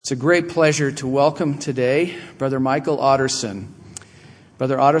It's a great pleasure to welcome today Brother Michael Otterson.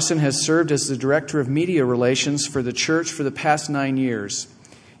 Brother Otterson has served as the Director of Media Relations for the church for the past 9 years.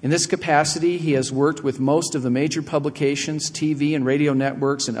 In this capacity, he has worked with most of the major publications, TV and radio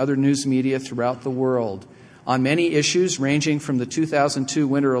networks, and other news media throughout the world on many issues ranging from the 2002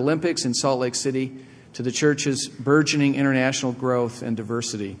 Winter Olympics in Salt Lake City to the church's burgeoning international growth and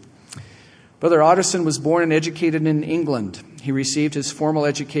diversity. Brother Otterson was born and educated in England. He received his formal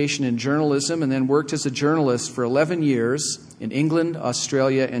education in journalism and then worked as a journalist for 11 years in England,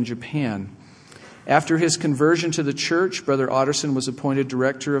 Australia, and Japan. After his conversion to the church, Brother Otterson was appointed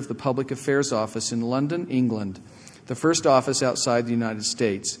director of the Public Affairs Office in London, England, the first office outside the United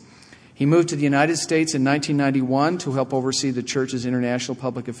States. He moved to the United States in 1991 to help oversee the church's International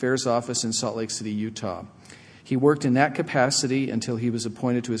Public Affairs Office in Salt Lake City, Utah. He worked in that capacity until he was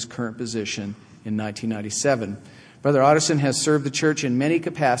appointed to his current position in 1997. Brother Otterson has served the church in many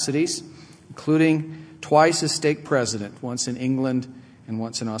capacities, including twice as stake president, once in England and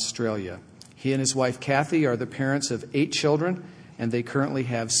once in Australia. He and his wife, Kathy, are the parents of 8 children, and they currently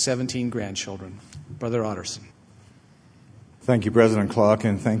have 17 grandchildren. Brother Otterson. Thank you, President Clark,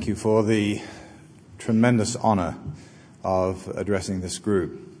 and thank you for the tremendous honor of addressing this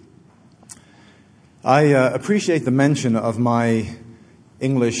group. I appreciate the mention of my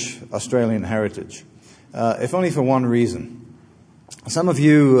English-Australian heritage, if only for one reason. Some of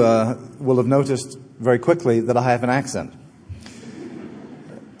you will have noticed very quickly that I have an accent.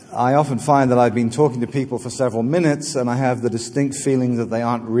 I often find that I've been talking to people for several minutes and I have the distinct feeling that they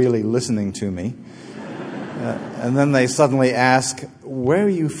aren't really listening to me. And then they suddenly ask, "Where are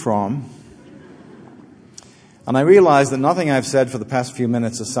you from?" And I realize that nothing I've said for the past few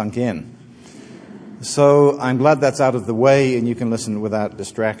minutes has sunk in. So I'm glad that's out of the way and you can listen without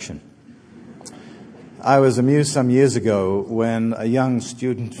distraction. I was amused some years ago when a young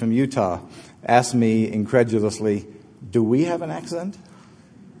student from Utah asked me incredulously, "Do we have an accent?"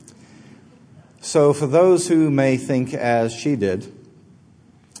 So for those who may think as she did,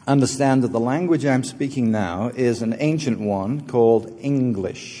 understand that the language I'm speaking now is an ancient one called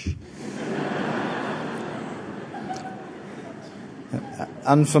English.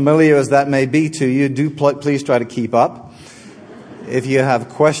 Unfamiliar as that may be to you, please try to keep up. If you have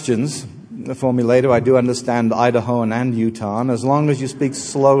questions for me later, I do understand Idahoan and Utah, as long as you speak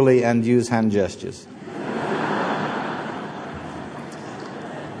slowly and use hand gestures.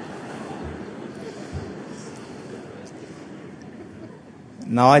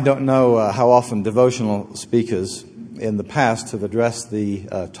 Now, I don't know how often devotional speakers in the past have addressed the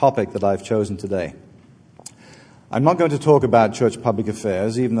topic that I've chosen today. I'm not going to talk about church public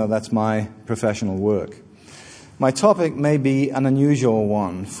affairs, even though that's my professional work. My topic may be an unusual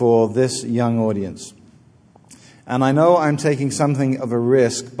one for this young audience. And I know I'm taking something of a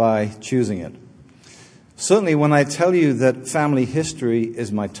risk by choosing it. Certainly, when I tell you that family history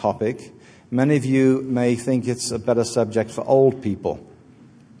is my topic, many of you may think it's a better subject for old people.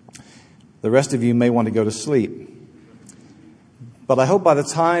 The rest of you may want to go to sleep. But I hope by the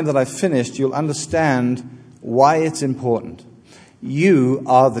time that I've finished, you'll understand why it's important. You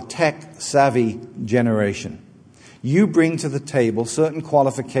are the tech-savvy generation. You bring to the table certain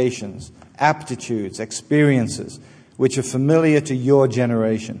qualifications, aptitudes, experiences, which are familiar to your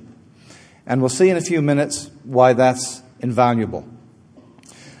generation. And we'll see in a few minutes why that's invaluable.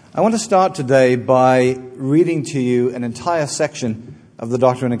 I want to start today by reading to you an entire section of the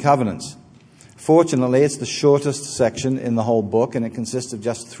Doctrine and Covenants. Fortunately, it's the shortest section in the whole book, and it consists of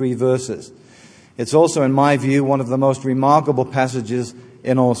just 3 verses. It's also, in my view, one of the most remarkable passages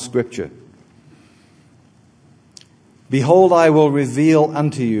in all Scripture. "Behold, I will reveal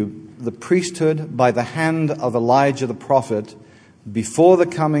unto you the priesthood by the hand of Elijah the prophet before the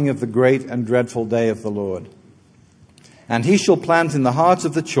coming of the great and dreadful day of the Lord. And he shall plant in the hearts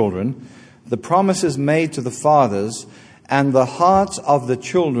of the children the promises made to the fathers, and the hearts of the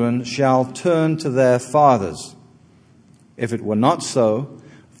children shall turn to their fathers. If it were not so,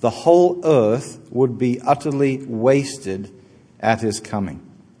 the whole earth would be utterly wasted at his coming."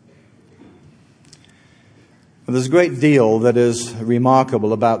 There's a great deal that is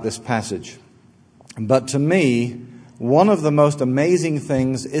remarkable about this passage. But to me, one of the most amazing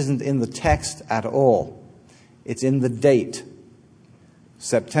things isn't in the text at all. It's in the date.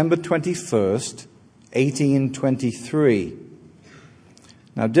 September 21st, 1823.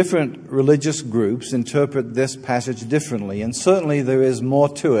 Now, different religious groups interpret this passage differently, and certainly there is more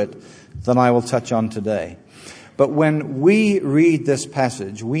to it than I will touch on today. But when we read this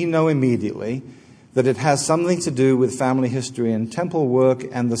passage, we know immediately that it has something to do with family history and temple work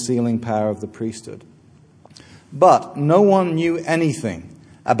and the sealing power of the priesthood. But no one knew anything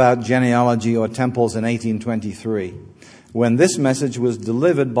about genealogy or temples in 1823, when this message was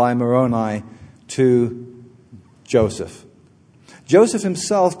delivered by Moroni to Joseph. Joseph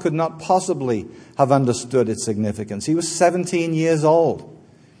himself could not possibly have understood its significance. He was 17 years old.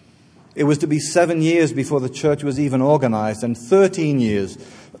 It was to be 7 years before the church was even organized, and 13 years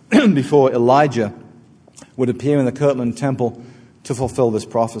before Elijah would appear in the Kirtland Temple to fulfill this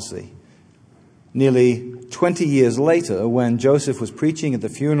prophecy. Nearly 20 years later, when Joseph was preaching at the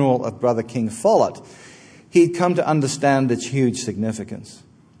funeral of Brother King Follett, he'd come to understand its huge significance.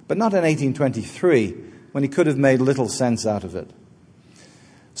 But not in 1823, when he could have made little sense out of it.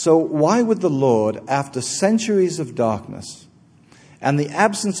 So why would the Lord, after centuries of darkness and the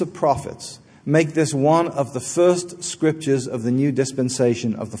absence of prophets, make this one of the first scriptures of the new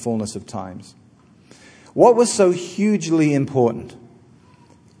dispensation of the fullness of times? What was so hugely important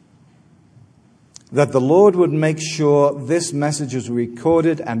that the Lord would make sure this message was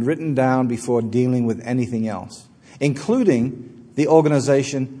recorded and written down before dealing with anything else, including the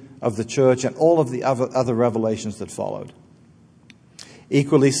organization of the church and all of the other revelations that followed?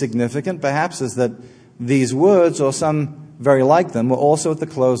 Equally significant, perhaps, is that these words, or some very like them, were also at the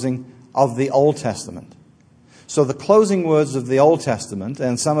closing of the Old Testament. So the closing words of the Old Testament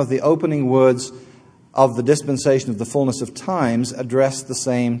and some of the opening words of the dispensation of the fullness of times address the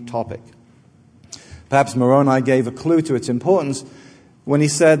same topic. Perhaps Moroni gave a clue to its importance when he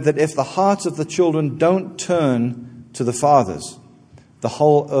said that if the hearts of the children don't turn to the fathers, the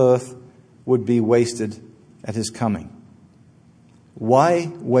whole earth would be wasted at his coming.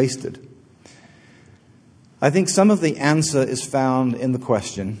 Why wasted? I think some of the answer is found in the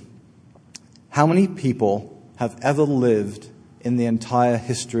question, how many people have ever lived in the entire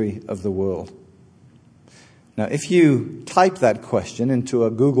history of the world? Now, if you type that question into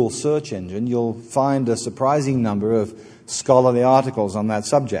a Google search engine, you'll find a surprising number of scholarly articles on that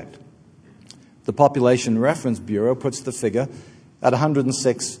subject. The Population Reference Bureau puts the figure at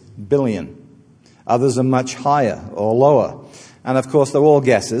 106 billion. Others are much higher or lower. And of course, they're all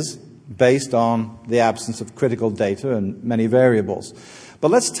guesses based on the absence of critical data and many variables.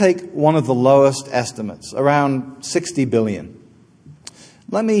 But let's take one of the lowest estimates, around 60 billion.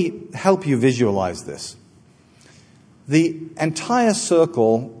 Let me help you visualize this. The entire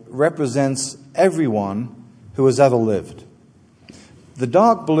circle represents everyone who has ever lived. The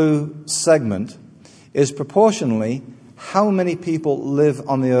dark blue segment is proportionally how many people live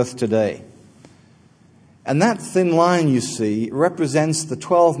on the earth today. And that thin line you see represents the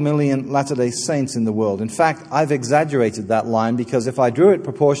 12 million Latter-day Saints in the world. In fact, I've exaggerated that line because if I drew it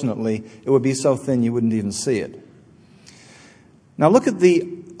proportionately, it would be so thin you wouldn't even see it. Now look at the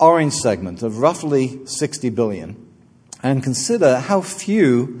orange segment of roughly 60 billion. And consider how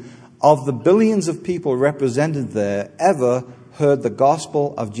few of the billions of people represented there ever heard the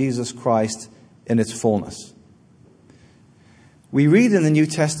gospel of Jesus Christ in its fullness. We read in the New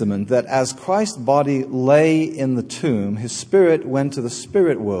Testament that as Christ's body lay in the tomb, his spirit went to the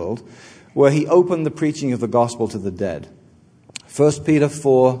spirit world, where he opened the preaching of the gospel to the dead. 1 Peter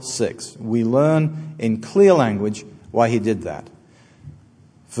 4:6. We learn in clear language why he did that.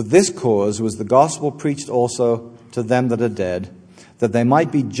 For this cause was the gospel preached also to them that are dead, that they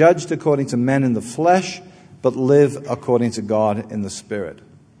might be judged according to men in the flesh, but live according to God in the Spirit.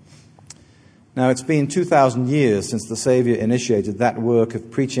 Now, it's been 2,000 years since the Savior initiated that work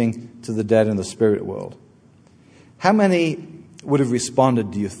of preaching to the dead in the spirit world. How many would have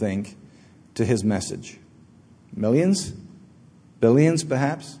responded, do you think, to his message? Millions? Billions,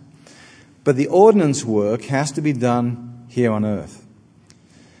 perhaps? But the ordinance work has to be done here on earth.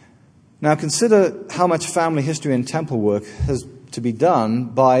 Now consider how much family history and temple work has to be done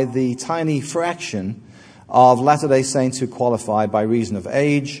by the tiny fraction of Latter-day Saints who qualify by reason of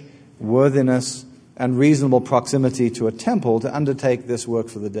age, worthiness, and reasonable proximity to a temple to undertake this work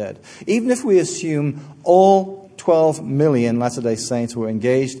for the dead. Even if we assume all 12 million Latter-day Saints were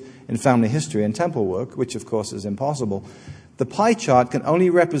engaged in family history and temple work, which of course is impossible, the pie chart can only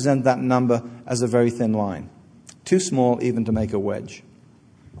represent that number as a very thin line, too small even to make a wedge.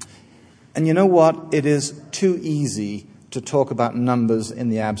 And you know what? It is too easy to talk about numbers in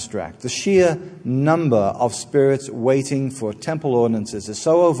the abstract. The sheer number of spirits waiting for temple ordinances is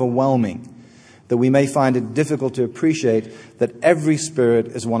so overwhelming that we may find it difficult to appreciate that every spirit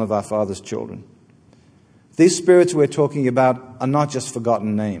is one of our Father's children. These spirits we're talking about are not just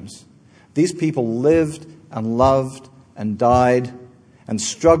forgotten names. These people lived and loved and died and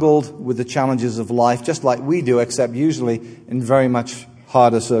struggled with the challenges of life just like we do, except usually in very much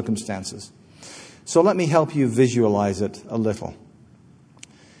harder circumstances. So let me help you visualize it a little.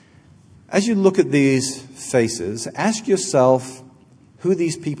 As you look at these faces, ask yourself who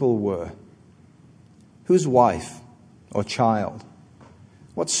these people were. Whose wife or child?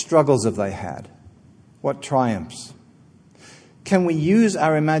 What struggles have they had? What triumphs? Can we use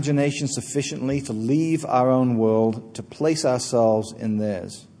our imagination sufficiently to leave our own world to place ourselves in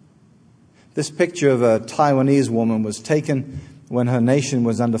theirs? This picture of a Taiwanese woman was taken when her nation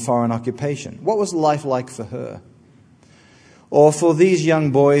was under foreign occupation. What was life like for her? Or for these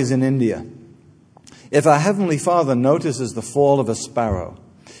young boys in India? If our Heavenly Father notices the fall of a sparrow,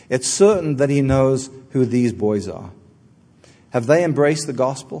 it's certain that He knows who these boys are. Have they embraced the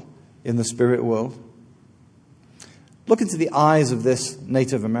gospel in the spirit world? Look into the eyes of this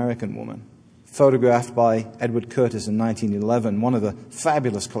Native American woman, photographed by Edward Curtis in 1911, one of a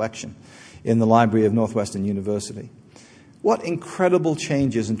fabulous collection in the library of Northwestern University. What incredible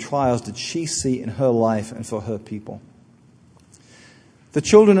changes and trials did she see in her life and for her people? The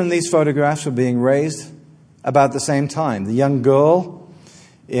children in these photographs were being raised about the same time. The young girl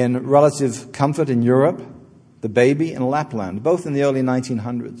in relative comfort in Europe, the baby in Lapland, both in the early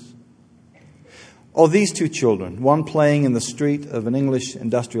 1900s. Or these two children, one playing in the street of an English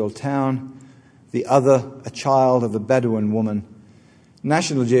industrial town, the other a child of a Bedouin woman.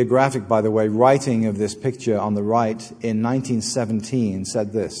 National Geographic, by the way, writing of this picture on the right in 1917,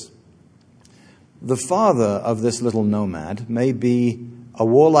 said this: "The father of this little nomad may be a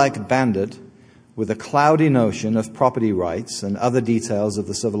warlike bandit with a cloudy notion of property rights and other details of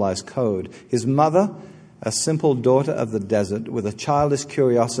the civilized code. His mother, a simple daughter of the desert with a childish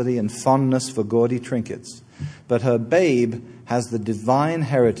curiosity and fondness for gaudy trinkets. But her babe has the divine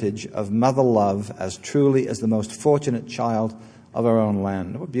heritage of mother love as truly as the most fortunate child of our own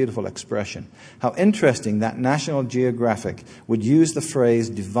land." What a beautiful expression. How interesting that National Geographic would use the phrase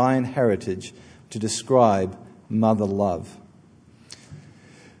divine heritage to describe mother love.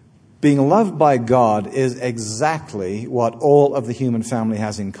 Being loved by God is exactly what all of the human family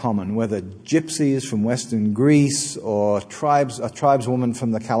has in common, whether gypsies from Western Greece or a tribeswoman from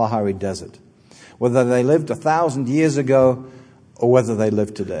the Kalahari Desert, whether they lived 1,000 years ago or whether they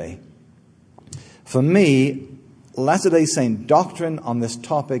live today. For me, Latter-day Saint doctrine on this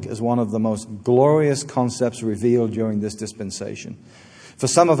topic is one of the most glorious concepts revealed during this dispensation. For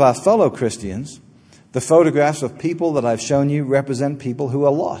some of our fellow Christians, the photographs of people that I've shown you represent people who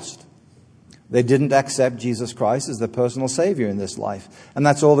are lost. They didn't accept Jesus Christ as their personal Savior in this life, and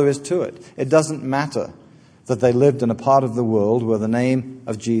that's all there is to it. It doesn't matter that they lived in a part of the world where the name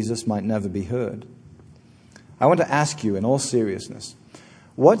of Jesus might never be heard. I want to ask you in all seriousness,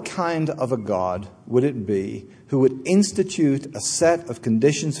 what kind of a God would it be who would institute a set of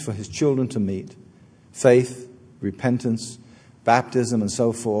conditions for His children to meet, faith, repentance, baptism, and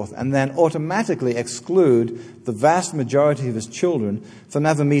so forth, and then automatically exclude the vast majority of His children from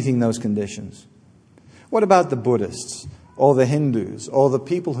ever meeting those conditions? What about the Buddhists, or the Hindus, or the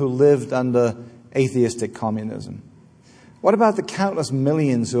people who lived under atheistic communism? What about the countless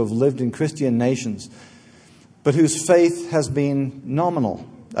millions who have lived in Christian nations, but whose faith has been nominal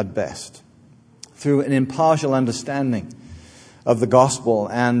at best, through an impartial understanding of the gospel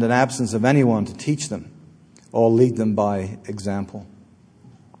and an absence of anyone to teach them or lead them by example?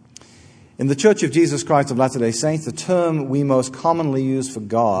 In the Church of Jesus Christ of Latter-day Saints, the term we most commonly use for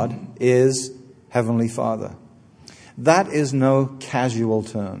God is Heavenly Father. That is no casual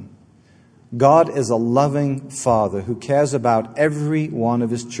term. God is a loving Father who cares about every one of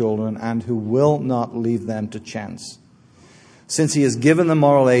His children and who will not leave them to chance. Since He has given them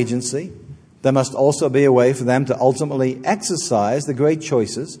moral agency, there must also be a way for them to ultimately exercise the great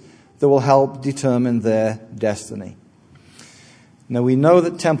choices that will help determine their destiny. Now, we know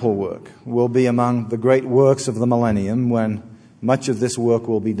that temple work will be among the great works of the millennium when much of this work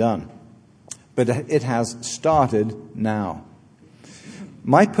will be done. But it has started now.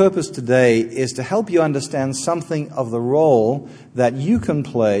 My purpose today is to help you understand something of the role that you can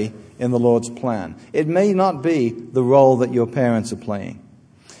play in the Lord's plan. It may not be the role that your parents are playing.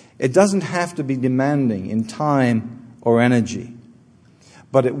 It doesn't have to be demanding in time or energy.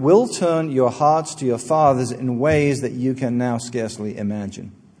 But it will turn your hearts to your fathers in ways that you can now scarcely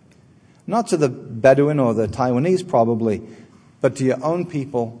imagine. Not to the Bedouin or the Taiwanese probably, but to your own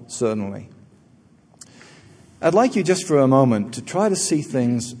people certainly. I'd like you just for a moment to try to see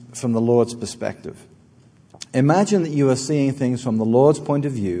things from the Lord's perspective. Imagine that you are seeing things from the Lord's point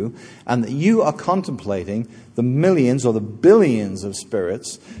of view and that you are contemplating the millions or the billions of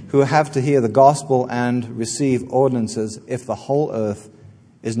spirits who have to hear the gospel and receive ordinances if the whole earth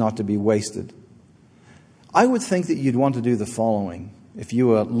is not to be wasted. I would think that you'd want to do the following if you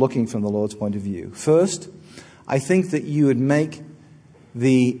were looking from the Lord's point of view. First, I think that you would make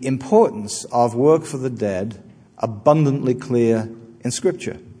the importance of work for the dead abundantly clear in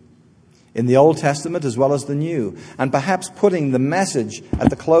Scripture, in the Old Testament as well as the New, and perhaps putting the message at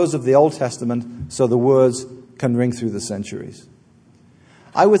the close of the Old Testament so the words can ring through the centuries.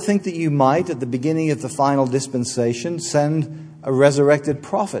 I would think that you might, at the beginning of the final dispensation, send a resurrected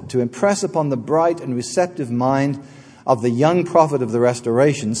prophet to impress upon the bright and receptive mind of the young prophet of the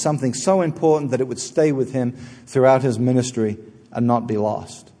restoration something so important that it would stay with him throughout his ministry and not be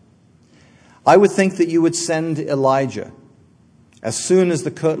lost. I would think that you would send Elijah as soon as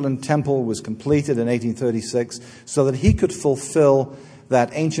the Kirtland Temple was completed in 1836 so that he could fulfill that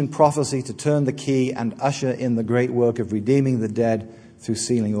ancient prophecy to turn the key and usher in the great work of redeeming the dead through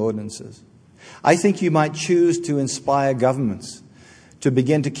sealing ordinances. I think you might choose to inspire governments to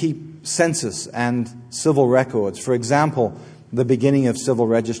begin to keep census and civil records. For example, the beginning of civil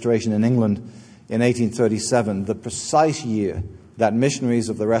registration in England in 1837, the precise year that missionaries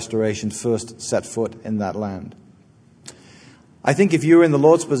of the Restoration first set foot in that land. I think if you were in the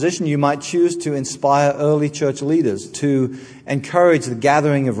Lord's position, you might choose to inspire early church leaders to encourage the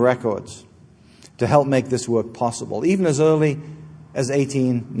gathering of records to help make this work possible, even as early as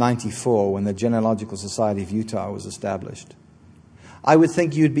 1894, when the Genealogical Society of Utah was established. I would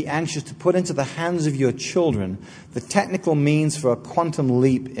think you'd be anxious to put into the hands of your children the technical means for a quantum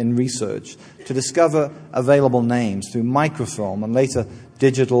leap in research to discover available names through microfilm and later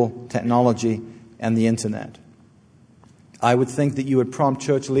digital technology and the internet. I would think that you would prompt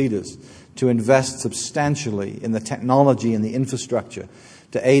church leaders to invest substantially in the technology and the infrastructure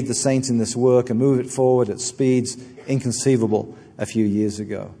to aid the saints in this work and move it forward at speeds inconceivable a few years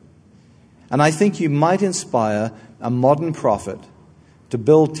ago. And I think you might inspire a modern prophet to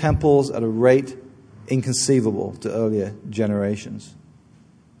build temples at a rate inconceivable to earlier generations.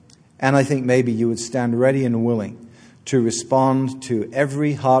 And I think maybe you would stand ready and willing to respond to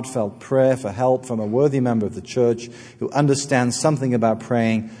every heartfelt prayer for help from a worthy member of the church who understands something about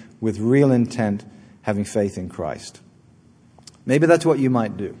praying with real intent, having faith in Christ. Maybe that's what you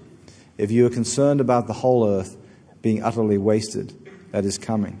might do if you are concerned about the whole earth being utterly wasted at his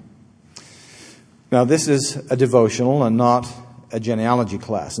coming. Now, this is a devotional and not a genealogy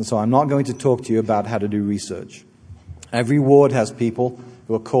class, and so I'm not going to talk to you about how to do research. Every ward has people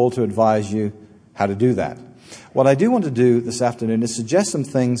who are called to advise you how to do that. What I do want to do this afternoon is suggest some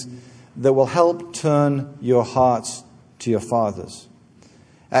things that will help turn your hearts to your fathers.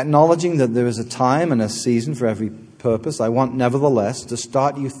 Acknowledging that there is a time and a season for every purpose, I want nevertheless to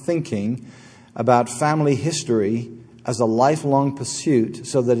start you thinking about family history as a lifelong pursuit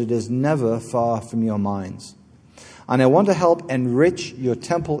so that it is never far from your minds. And I want to help enrich your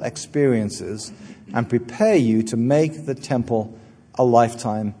temple experiences and prepare you to make the temple a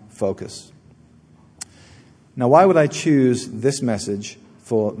lifetime focus. Now, why would I choose this message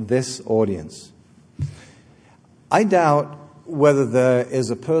for this audience? I doubt whether there is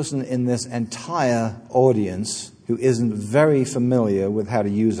a person in this entire audience who isn't very familiar with how to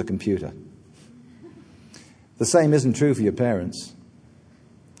use a computer. The same isn't true for your parents.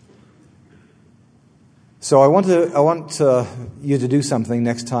 So I want you to do something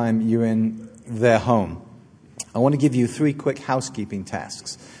next time you're in their home. I want to give you 3 quick housekeeping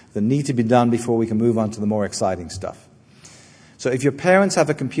tasks that need to be done before we can move on to the more exciting stuff. So if your parents have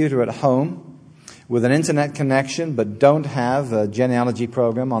a computer at home with an internet connection but don't have a genealogy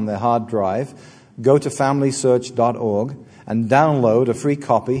program on their hard drive, go to familysearch.org and download a free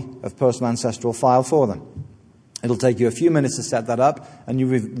copy of Personal Ancestral File for them. It'll take you a few minutes to set that up, and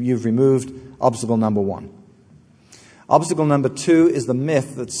you've removed obstacle number 1. Obstacle number 2 is the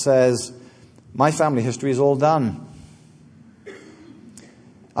myth that says, my family history is all done.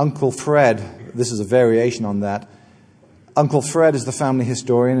 Uncle Fred, this is a variation on that. Uncle Fred is the family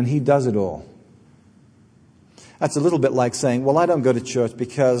historian, and he does it all. That's a little bit like saying, well, I don't go to church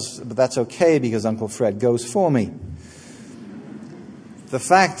but that's okay because Uncle Fred goes for me. The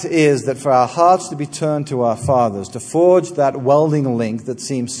fact is that for our hearts to be turned to our fathers, to forge that welding link that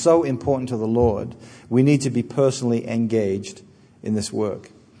seems so important to the Lord, we need to be personally engaged in this work.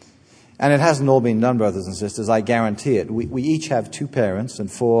 And it hasn't all been done, brothers and sisters, I guarantee it. We each have 2 parents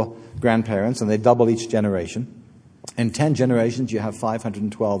and 4 grandparents, and they double each generation. In 10 generations, you have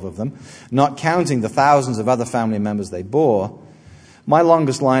 512 of them, not counting the thousands of other family members they bore. My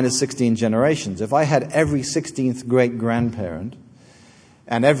longest line is 16 generations. If I had every 16th great-grandparent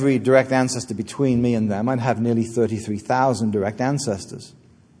and every direct ancestor between me and them, I'd have nearly 33,000 direct ancestors.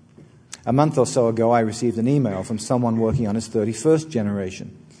 A month or so ago, I received an email from someone working on his 31st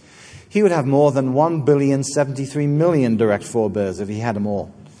generation. He would have more than 1,073,000,000 direct forebears if he had them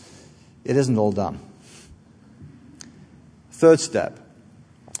all. It isn't all done. Third step.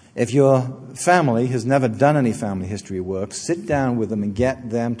 If your family has never done any family history work, sit down with them and get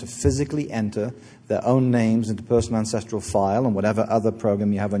them to physically enter their own names into Personal Ancestral File and whatever other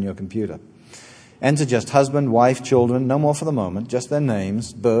program you have on your computer. Enter just husband, wife, children, no more for the moment, just their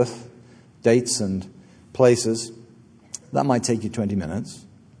names, birth, dates, and places. That might take you 20 minutes.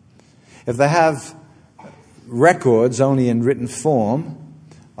 If they have records only in written form,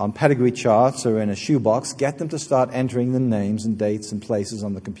 on pedigree charts or in a shoebox, get them to start entering the names and dates and places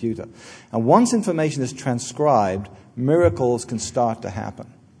on the computer. And once information is transcribed, miracles can start to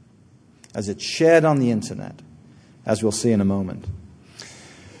happen as it's shared on the internet, as we'll see in a moment.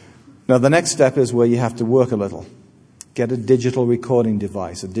 Now, the next step is where you have to work a little. Get a digital recording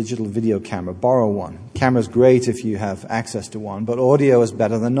device, a digital video camera. Borrow one. Camera's great if you have access to one, but audio is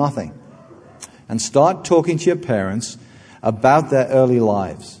better than nothing. And start talking to your parents about their early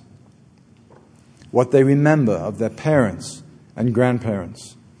lives, what they remember of their parents and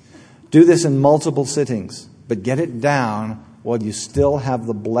grandparents. Do this in multiple sittings, but get it down while you still have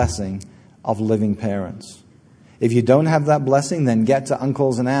the blessing of living parents. If you don't have that blessing, then get to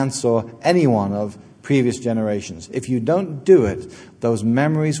uncles and aunts or anyone of previous generations. If you don't do it, those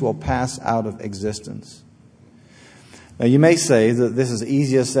memories will pass out of existence. Now, you may say that this is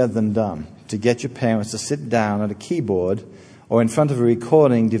easier said than done, to get your parents to sit down at a keyboard or in front of a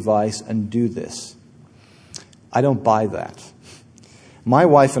recording device and do this. I don't buy that. My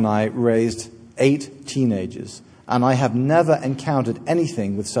wife and I raised 8 teenagers, and I have never encountered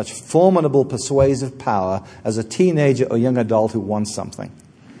anything with such formidable persuasive power as a teenager or young adult who wants something.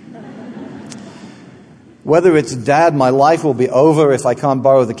 Whether it's, Dad, my life will be over if I can't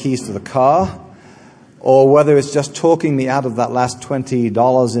borrow the keys to the car, or whether it's just talking me out of that last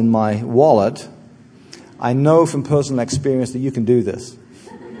 $20 in my wallet, I know from personal experience that you can do this.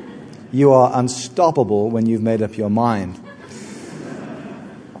 You are unstoppable when you've made up your mind.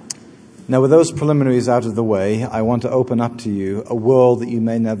 Now, with those preliminaries out of the way, I want to open up to you a world that you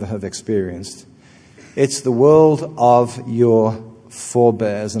may never have experienced. It's the world of your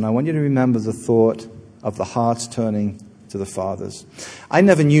forebears, and I want you to remember the thought of the hearts turning to the fathers. I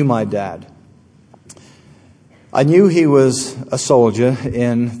never knew my dad. I knew he was a soldier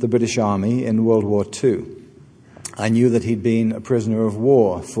in the British Army in World War II. I knew that he'd been a prisoner of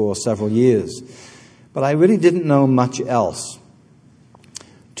war for several years, but I really didn't know much else.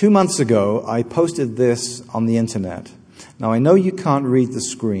 2 months ago, I posted this on the internet. Now, I know you can't read the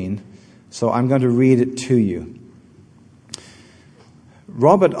screen, so I'm going to read it to you.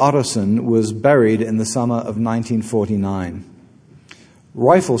 Robert Otterson was buried in the summer of 1949.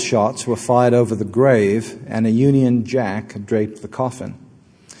 Rifle shots were fired over the grave, and a Union Jack draped the coffin.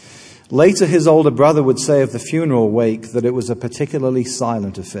 Later, his older brother would say of the funeral wake that it was a particularly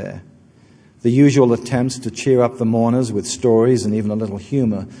silent affair. The usual attempts to cheer up the mourners with stories and even a little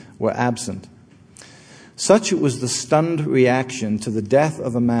humor were absent. Such was the stunned reaction to the death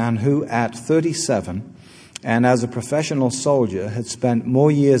of a man who, at 37, and as a professional soldier, had spent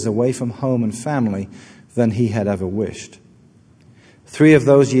more years away from home and family than he had ever wished. 3 of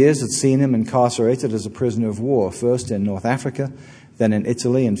those years had seen him incarcerated as a prisoner of war, first in North Africa, then in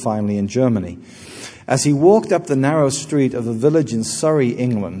Italy, and finally in Germany. As he walked up the narrow street of a village in Surrey,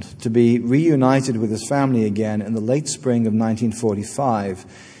 England, to be reunited with his family again in the late spring of 1945,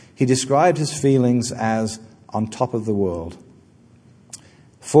 he described his feelings as on top of the world.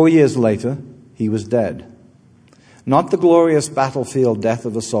 4 years later, he was dead. Not the glorious battlefield death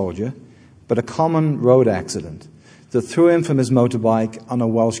of a soldier, but a common road accident that threw him from his motorbike on a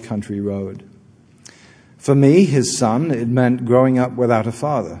Welsh country road. For me, his son, it meant growing up without a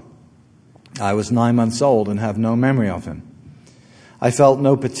father. I was 9 months old and have no memory of him. I felt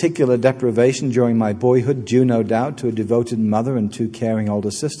no particular deprivation during my boyhood, due no doubt to a devoted mother and 2 caring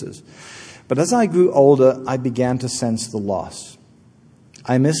older sisters. But as I grew older, I began to sense the loss.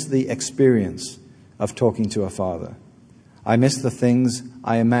 I missed the experience of talking to a father. I missed the things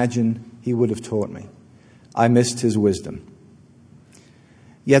I imagine he would have taught me. I missed his wisdom.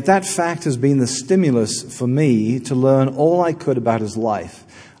 Yet that fact has been the stimulus for me to learn all I could about his life.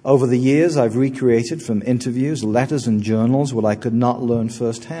 Over the years, I've recreated from interviews, letters, and journals what I could not learn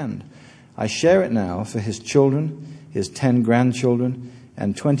firsthand. I share it now for his children, his 10 grandchildren,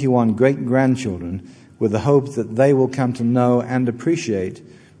 and 21 great-grandchildren, with the hope that they will come to know and appreciate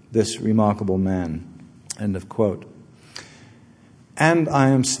this remarkable man. End of quote. And I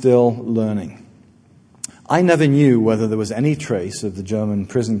am still learning. I never knew whether there was any trace of the German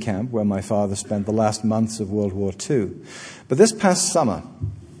prison camp where my father spent the last months of World War II. But this past summer,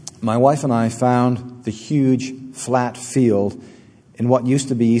 my wife and I found the huge flat field in what used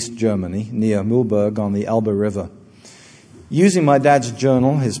to be East Germany, near Mühlberg on the Elbe River. Using my dad's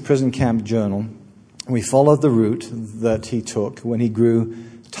journal, his prison camp journal, we followed the route that he took when he grew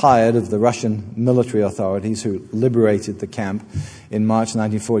tired of the Russian military authorities who liberated the camp in March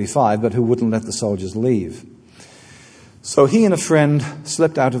 1945, but who wouldn't let the soldiers leave. So he and a friend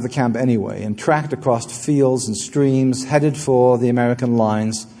slipped out of the camp anyway and tracked across fields and streams, headed for the American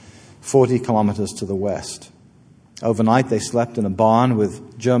lines 40 kilometers to the west. Overnight, they slept in a barn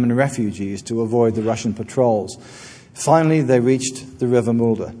with German refugees to avoid the Russian patrols. Finally, they reached the River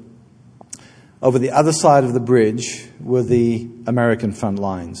Mulda. Over the other side of the bridge were the American front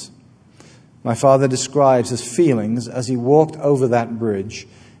lines. My father describes his feelings as he walked over that bridge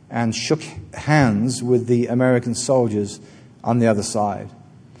and shook hands with the American soldiers on the other side.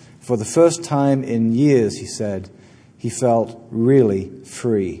 For the first time in years, he said, he felt really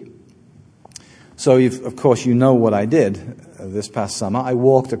free. So, of course, you know what I did this past summer. I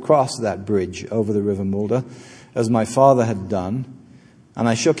walked across that bridge over the River Mulda, as my father had done, and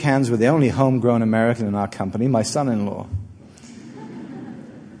I shook hands with the only homegrown American in our company, my son-in-law.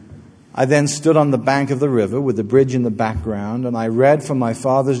 I then stood on the bank of the river with the bridge in the background, and I read from my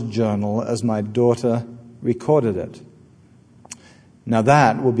father's journal as my daughter recorded it. Now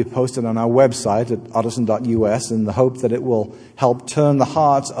that will be posted on our website at otterson.us in the hope that it will help turn the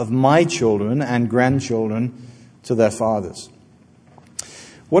hearts of my children and grandchildren to their fathers.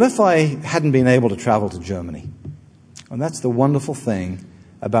 What if I hadn't been able to travel to Germany? And that's the wonderful thing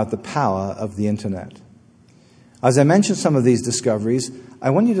about the power of the internet. As I mentioned some of these discoveries, I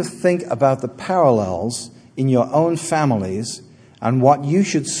want you to think about the parallels in your own families and what you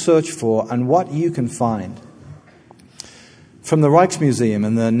should search for and what you can find. From the Rijksmuseum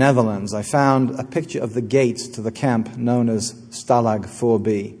in the Netherlands, I found a picture of the gates to the camp known as Stalag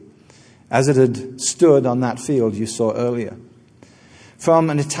 4B, as it had stood on that field you saw earlier. From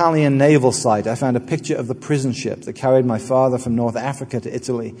an Italian naval site, I found a picture of the prison ship that carried my father from North Africa to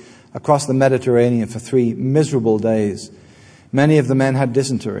Italy, across the Mediterranean for 3 miserable days. Many of the men had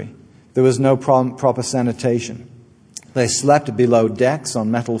dysentery. There was no proper sanitation. They slept below decks on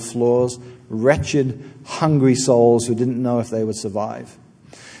metal floors, wretched, hungry souls who didn't know if they would survive.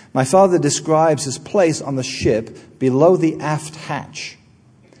 My father describes his place on the ship below the aft hatch.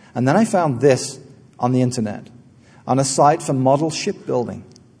 And then I found this on the internet, on a site for model shipbuilding.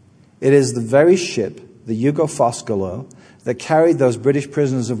 It is the very ship, the Hugo Foscolo, that carried those British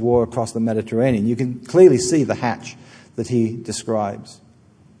prisoners of war across the Mediterranean. You can clearly see the hatch that he describes.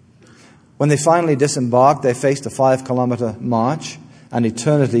 When they finally disembarked, they faced a 5-kilometer march, an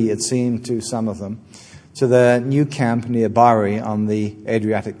eternity it seemed to some of them, to their new camp near Bari on the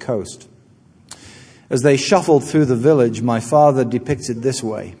Adriatic coast. As they shuffled through the village, my father depicts it this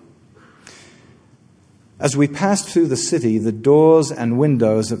way. As we passed through the city, the doors and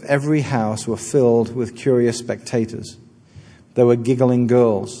windows of every house were filled with curious spectators. There were giggling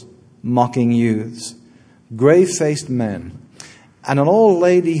girls, mocking youths, grave-faced men, and an old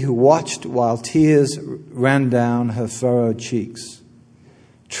lady who watched while tears ran down her furrowed cheeks.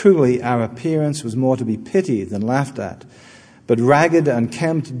 Truly, our appearance was more to be pitied than laughed at, but ragged,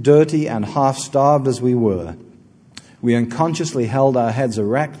 unkempt, dirty, and half-starved as we were, we unconsciously held our heads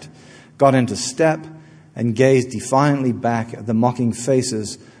erect, got into step, and gazed defiantly back at the mocking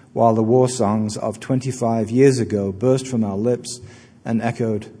faces while the war songs of 25 years ago burst from our lips and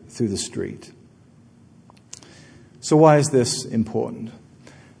echoed through the street. So why is this important?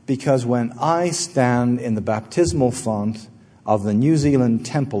 Because when I stand in the baptismal font of the New Zealand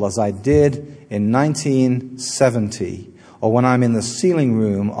temple, as I did in 1970, or when I'm in the ceiling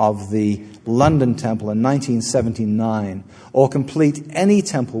room of the London temple in 1979, or complete any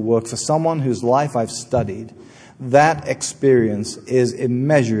temple work for someone whose life I've studied, that experience is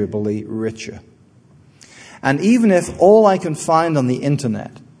immeasurably richer. And even if all I can find on the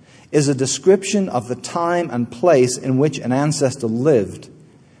internet is a description of the time and place in which an ancestor lived,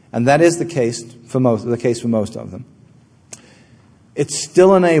 and that is the case for most of them, it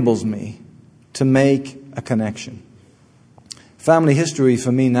still enables me to make a connection. Family history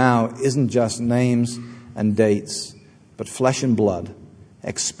for me now isn't just names and dates, but flesh and blood,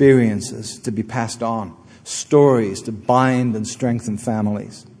 experiences to be passed on, stories to bind and strengthen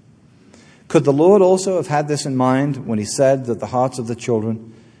families. Could the Lord also have had this in mind when he said that the hearts of the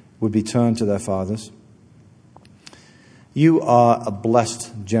children would be turned to their fathers? You are a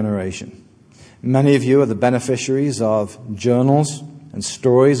blessed generation. Many of you are the beneficiaries of journals and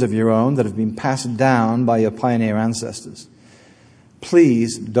stories of your own that have been passed down by your pioneer ancestors.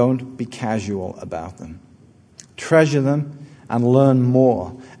 Please don't be casual about them. Treasure them and learn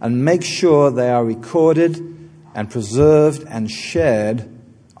more, and make sure they are recorded and preserved and shared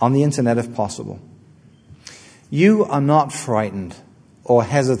on the internet if possible. you are not frightened or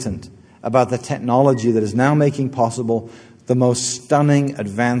hesitant about the technology that is now making possible the most stunning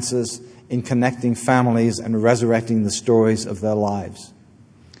advances in connecting families and resurrecting the stories of their lives.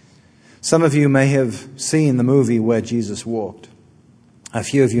 Some of you may have seen the movie Where Jesus Walked. A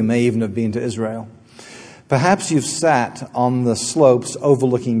few of you may even have been to Israel. Perhaps you've sat on the slopes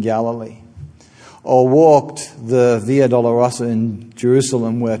overlooking Galilee, or walked the Via Dolorosa in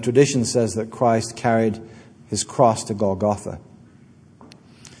Jerusalem, where tradition says that Christ carried his cross to Golgotha.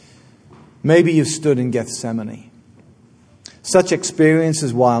 Maybe you've stood in Gethsemane. Such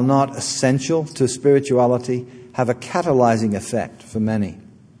experiences, while not essential to spirituality, have a catalyzing effect for many.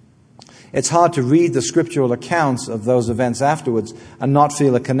 It's hard to read the scriptural accounts of those events afterwards and not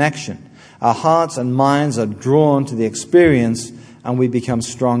feel a connection. Our hearts and minds are drawn to the experience, and we become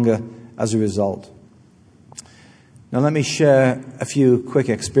stronger as a result. Now let me share a few quick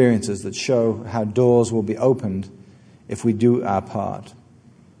experiences that show how doors will be opened if we do our part.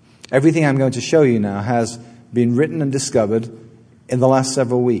 Everything I'm going to show you now has been written and discovered in the last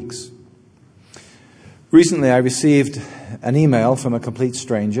several weeks. Recently I received an email from a complete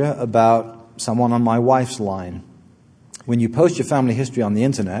stranger about someone on my wife's line. When you post your family history on the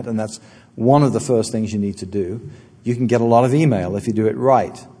internet, and that's one of the first things you need to do, you can get a lot of email if you do it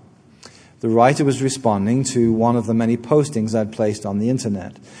right. The writer was responding to one of the many postings I'd placed on the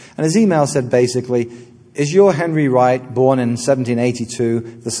internet. And his email said basically, is your Henry Wright, born in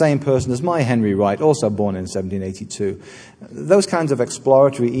 1782, the same person as my Henry Wright, also born in 1782? Those kinds of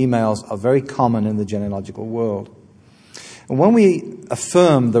exploratory emails are very common in the genealogical world. And when we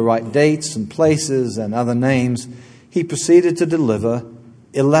affirmed the right dates and places and other names, he proceeded to deliver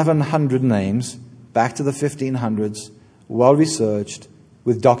 1,100 names back to the 1500s, well-researched,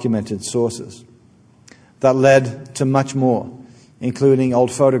 with documented sources. That led to much more, including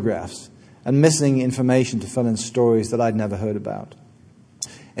old photographs and missing information to fill in stories that I'd never heard about.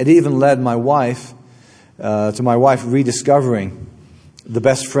 It even led my wife rediscovering the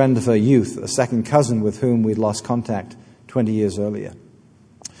best friend of her youth, a second cousin with whom we'd lost contact 20 years earlier.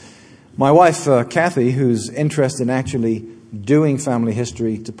 My wife, Kathy, whose interest in actually doing family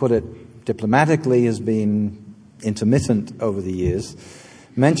history, to put it diplomatically, has been intermittent over the years,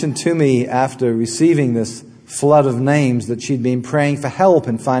 mentioned to me after receiving this flood of names that she'd been praying for help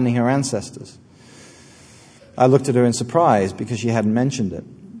in finding her ancestors. I looked at her in surprise because she hadn't mentioned it.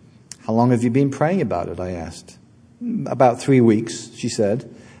 How long have you been praying about it? I asked. About 3 weeks, she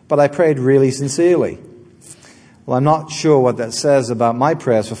said, but I prayed really sincerely. Well, I'm not sure what that says about my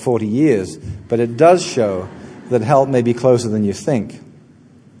prayers for 40 years, but it does show that help may be closer than you think.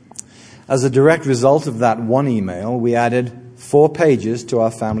 As a direct result of that one email, we added 4 pages to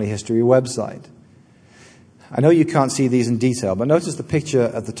our family history website. I know you can't see these in detail, but notice the picture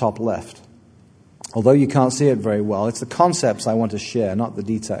at the top left. Although you can't see it very well, it's the concepts I want to share, not the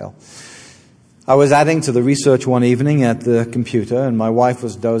detail. I was adding to the research one evening at the computer, and my wife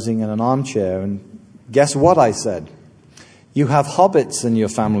was dozing in an armchair, and guess what I said? You have hobbits in your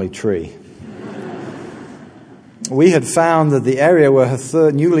family tree. We had found that the area where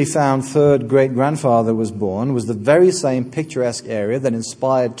her newly found third great-grandfather was born was the very same picturesque area that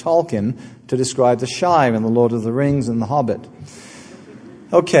inspired Tolkien to describe the Shire in The Lord of the Rings and The Hobbit.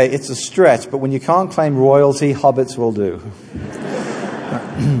 Okay, it's a stretch, but when you can't claim royalty, hobbits will do.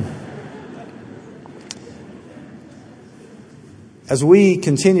 As we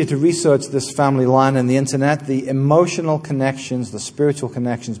continue to research this family line on the internet, the emotional connections, the spiritual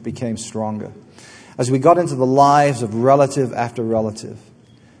connections became stronger. As we got into the lives of relative after relative,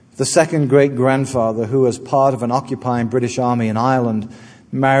 the second great-grandfather, who was part of an occupying British army in Ireland,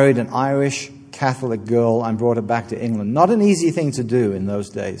 married an Irish Catholic girl and brought her back to England. Not an easy thing to do in those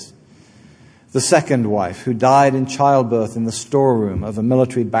days. The second wife, who died in childbirth in the storeroom of a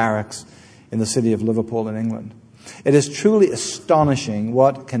military barracks in the city of Liverpool in England. It is truly astonishing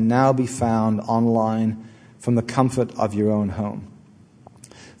what can now be found online from the comfort of your own home.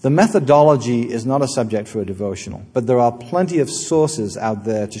 The methodology is not a subject for a devotional, but there are plenty of sources out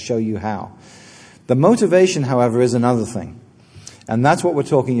there to show you how. The motivation, however, is another thing. And that's what we're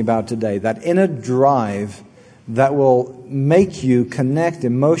talking about today, that inner drive that will make you connect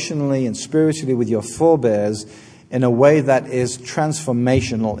emotionally and spiritually with your forebears in a way that is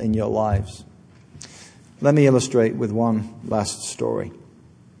transformational in your lives. Let me illustrate with one last story.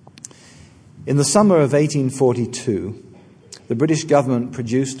 In the summer of 1842, the British government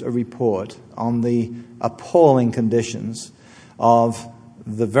produced a report on the appalling conditions of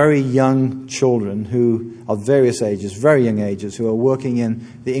the very young children who, of various ages, very young ages, who are working in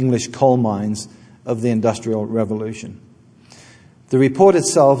the English coal mines of the Industrial Revolution. The report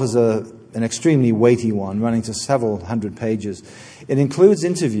itself is a an extremely weighty one, running to several hundred pages. It includes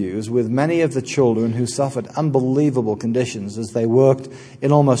interviews with many of the children who suffered unbelievable conditions as they worked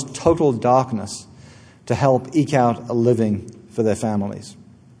in almost total darkness to help eke out a living for their families.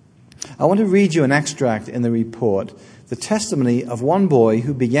 I want to read you an extract in the report, the testimony of one boy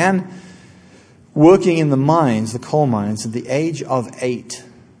who began working in the mines, the coal mines, at the age of 8.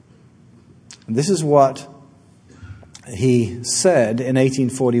 And this is what he said in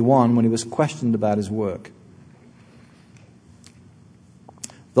 1841 when he was questioned about his work.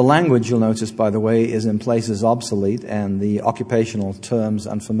 The language, you'll notice, by the way, is in places obsolete and the occupational terms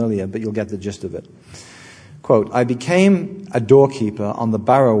unfamiliar, but you'll get the gist of it. Quote, "I became a doorkeeper on the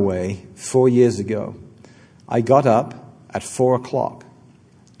Barrowway 4 years ago. I got up at 4 o'clock,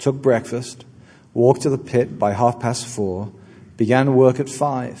 took breakfast, walked to the pit by 4:30, began work at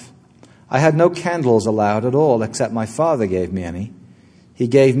 5. I had no candles allowed at all, except my father gave me any. He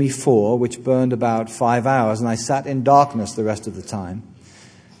gave me 4, which burned about 5 hours, and I sat in darkness the rest of the time.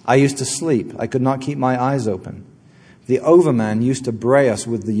 I used to sleep. I could not keep my eyes open. The overman used to bray us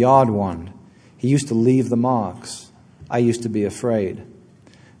with the yard wand. He used to leave the marks. I used to be afraid.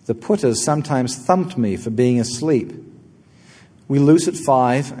 The putters sometimes thumped me for being asleep. We loose at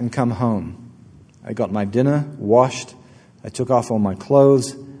 5 and come home. I got my dinner, washed, I took off all my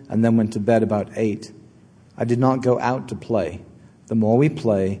clothes, and then went to bed about 8. I did not go out to play. The more we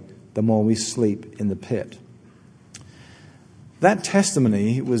play, the more we sleep in the pit." That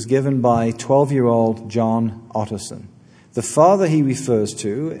testimony was given by 12-year-old John Otterson. The father he refers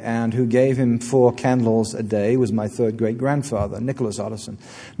to, and who gave him 4 candles a day, was my third great-grandfather, Nicholas Otterson.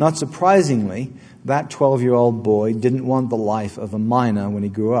 Not surprisingly, that 12-year-old boy didn't want the life of a miner when he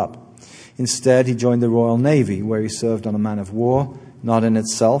grew up. Instead, he joined the Royal Navy, where he served on a man of war, not in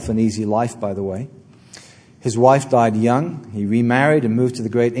itself an easy life, by the way. His wife died young. He remarried and moved to the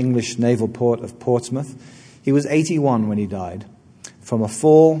great English naval port of Portsmouth. He was 81 when he died, from a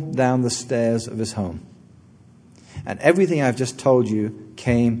fall down the stairs of his home. And everything I've just told you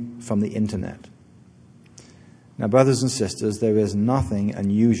came from the internet. Now, brothers and sisters, there is nothing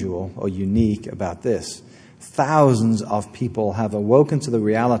unusual or unique about this. Thousands of people have awoken to the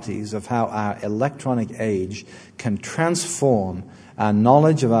realities of how our electronic age can transform our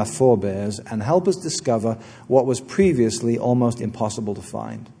knowledge of our forebears and help us discover what was previously almost impossible to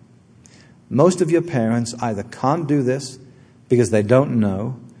find. Most of your parents either can't do this because they don't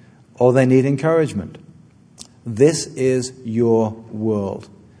know, or they need encouragement. This is your world.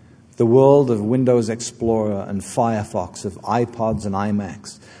 The world of Windows Explorer and Firefox, of iPods and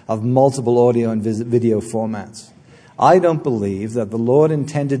iMacs, of multiple audio and video formats. I don't believe that the Lord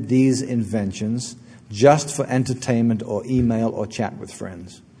intended these inventions just for entertainment or email or chat with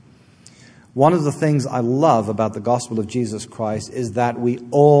friends. One of the things I love about the gospel of Jesus Christ is that we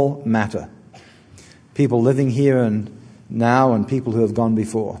all matter. People living here and now and people who have gone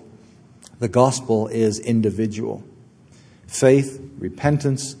before. The gospel is individual. Faith,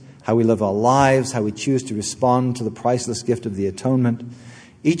 repentance, how we live our lives, how we choose to respond to the priceless gift of the atonement.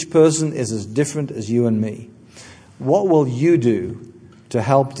 Each person is as different as you and me. What will you do to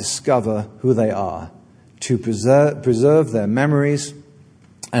help discover who they are, to preserve their memories,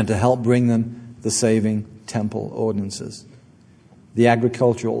 and to help bring them the saving temple ordinances? The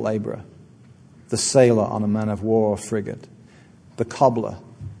agricultural laborer, the sailor on a man of war or frigate, the cobbler,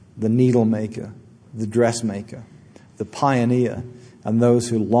 the needle maker, the dressmaker, the pioneer, and those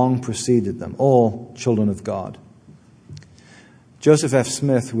who long preceded them, all children of God. Joseph F.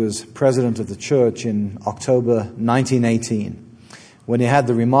 Smith was president of the church in October 1918 when he had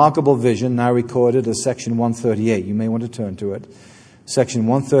the remarkable vision now recorded as section 138. You may want to turn to it. Section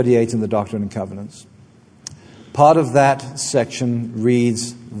 138 in the Doctrine and Covenants. Part of that section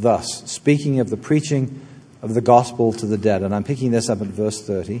reads thus, speaking of the preaching of the gospel to the dead, and I'm picking this up at verse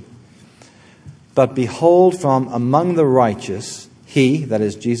 30. "But behold, from among the righteous, he," that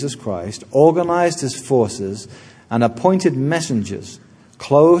is Jesus Christ, "organized his forces and appointed messengers,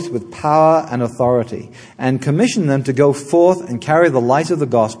 clothed with power and authority, and commissioned them to go forth and carry the light of the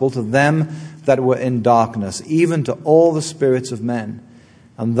gospel to them that were in darkness, even to all the spirits of men.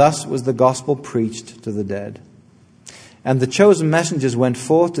 And thus was the gospel preached to the dead. And the chosen messengers went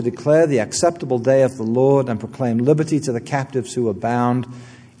forth to declare the acceptable day of the Lord and proclaim liberty to the captives who were bound,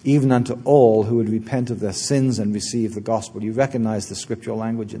 even unto all who would repent of their sins and receive the gospel." You recognize the scriptural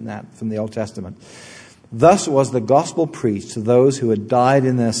language in that from the Old Testament. "Thus was the gospel preached to those who had died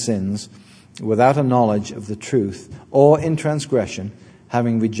in their sins without a knowledge of the truth, or in transgression,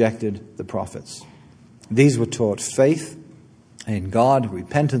 having rejected the prophets. These were taught faith in God,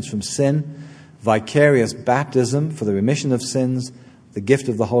 repentance from sin, vicarious baptism for the remission of sins the gift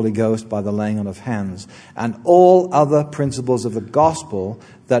of the Holy Ghost by the laying on of hands, and all other principles of the gospel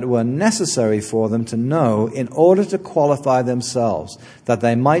that were necessary for them to know in order to qualify themselves, that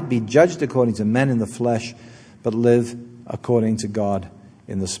they might be judged according to men in the flesh, but live according to God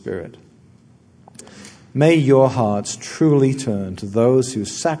in the Spirit. May your hearts truly turn to those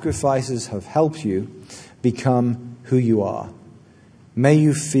whose sacrifices have helped you become who you are. May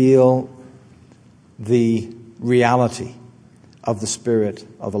you feel the reality of the spirit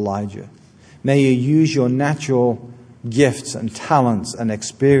of Elijah. May you use your natural gifts and talents and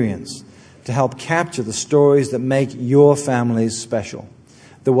experience to help capture the stories that make your families special,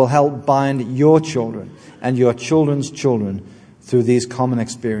 that will help bind your children and your children's children through these common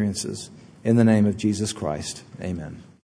experiences. In the name of Jesus Christ, amen.